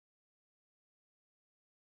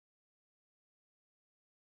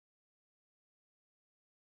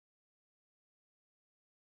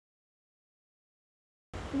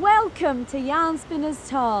Welcome to YarnSpinners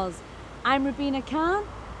Tours. I'm Rabina Khan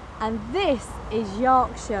and this is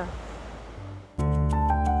Yorkshire.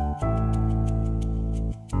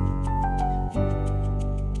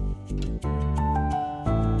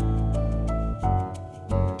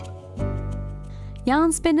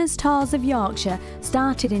 YarnSpinners Tours of Yorkshire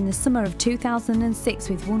started in the summer of 2006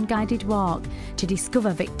 with one guided walk to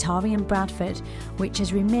discover Victorian Bradford, which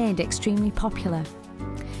has remained extremely popular.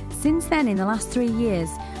 Since then, in the last 3 years,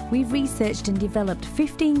 we've researched and developed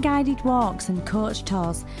 15 guided walks and coach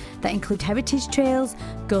tours that include heritage trails,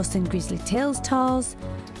 ghost and grisly tales tours,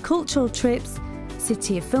 cultural trips,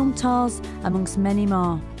 city of film tours, amongst many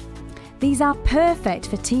more. These are perfect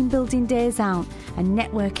for team building days out and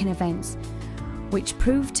networking events, which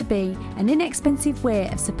prove to be an inexpensive way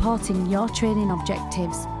of supporting your training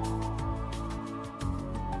objectives.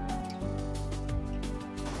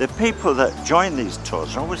 The people that join these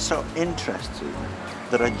tours are always so interested.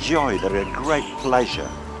 They're a joy, they're a great pleasure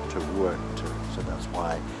to work to. So that's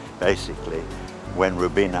why, basically, when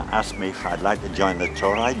Rubina asked me if I'd like to join the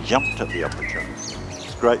tour, I jumped at the opportunity.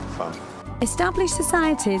 It's great fun. Established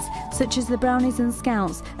societies such as the Brownies and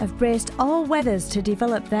Scouts have braced all weathers to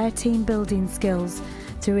develop their team building skills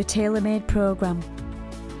through a tailor-made programme.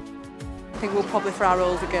 I think we'll probably, for our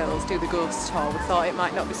older girls, do the ghost tour. We thought it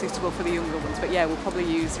might not be suitable for the younger ones, but yeah, we'll probably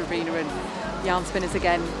use Rabina and YarnSpinners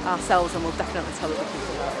again ourselves, and we'll definitely tell other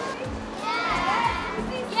people.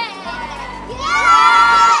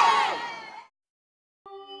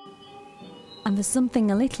 And for something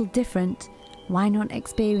a little different, why not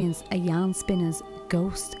experience a YarnSpinners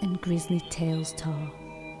Ghost and Grisly Tales tour?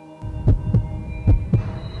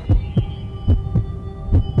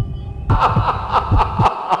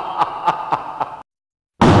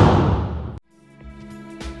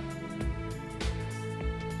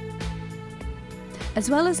 As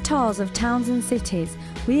well as tours of towns and cities,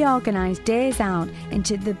 we organise days out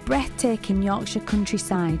into the breathtaking Yorkshire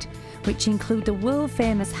countryside, which include the world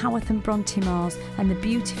famous Haworth and Bronte Moors and the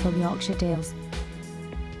beautiful Yorkshire Dales.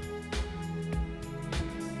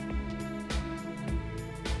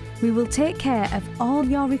 We will take care of all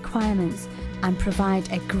your requirements and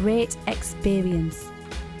provide a great experience.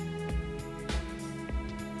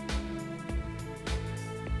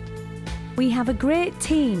 We have a great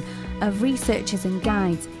team of researchers and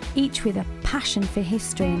guides, each with a passion for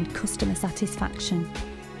history and customer satisfaction.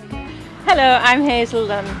 Hello, I'm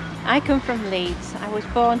Hazel. I come from Leeds. I was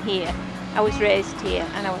born here, I was raised here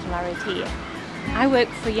and I was married here. I work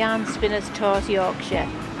for YarnSpinners Tours Yorkshire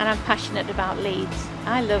and I'm passionate about Leeds.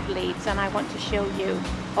 I love Leeds and I want to show you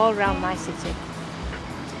all around my city.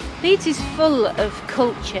 Leeds is full of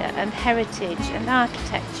culture and heritage and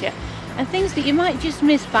architecture and things that you might just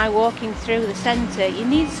miss by walking through the centre. You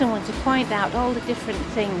need someone to point out all the different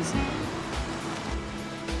things.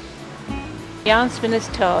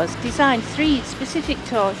 YarnSpinners Tours designed 3 specific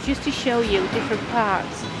tours just to show you different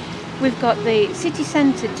parts. We've got the city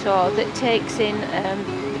centre tour that takes in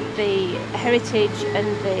the heritage and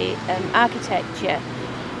the architecture.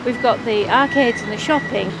 We've got the arcades and the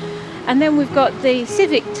shopping. And then we've got the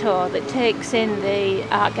civic tour that takes in the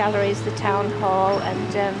art galleries, the town hall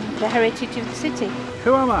and the heritage of the city.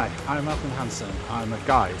 Who am I? I'm Malcolm Hanson. I'm a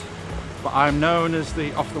guide, but I'm known as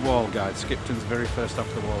the off-the-wall guide, Skipton's very first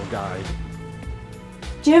off-the-wall guide.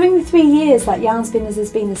 During the 3 years that YarnSpinners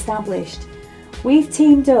has been established, we've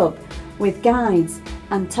teamed up with guides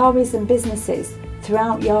and tourism businesses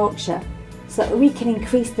throughout Yorkshire so that we can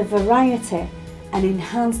increase the variety and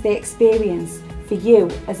enhance the experience for you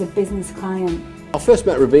as a business client. I first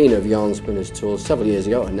met Rabina of YarnSpinners Tours several years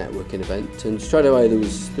ago at a networking event, and straight away there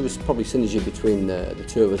was probably synergy between the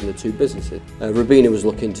two of us and the two businesses. Rabina was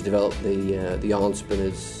looking to develop the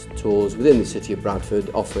YarnSpinners Tours within the city of Bradford,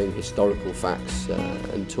 offering historical facts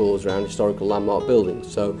and tours around historical landmark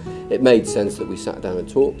buildings. So it made sense that we sat down and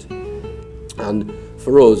talked. And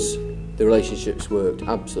for us, the relationship's worked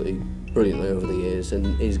absolutely brilliantly over the years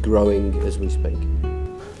and is growing as we speak.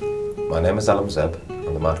 My name is Alam Zeb.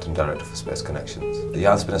 I'm the Marketing Director for Space Connections. The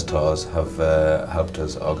YarnSpinners Tours have helped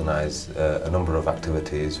us organise a number of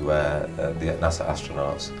activities where the NASA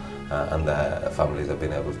astronauts and their families have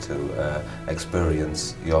been able to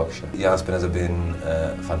experience Yorkshire. YarnSpinners have been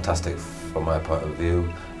fantastic from my point of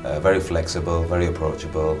view, very flexible, very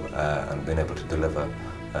approachable and been able to deliver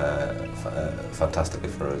fantastically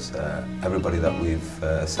for us. Everybody that we've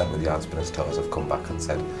sent with YarnSpinners Tours have come back and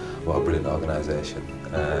said what a brilliant organisation,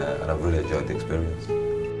 and I've really enjoyed the experience.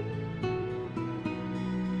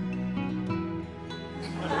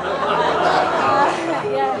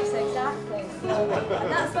 Yes, exactly.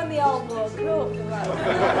 And that's when they all broke up.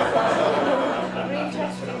 We're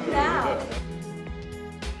interested now.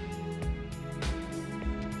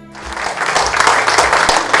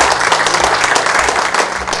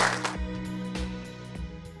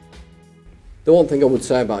 The one thing I would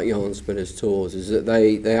say about YarnSpinners Tours is that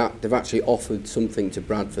they've actually offered something to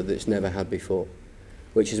Bradford that's never had before,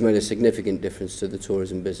 which has made a significant difference to the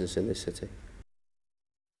tourism business in this city.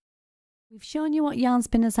 We've shown you what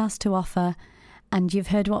YarnSpinners has to offer, and you've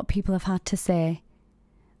heard what people have had to say.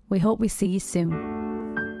 We hope we see you soon.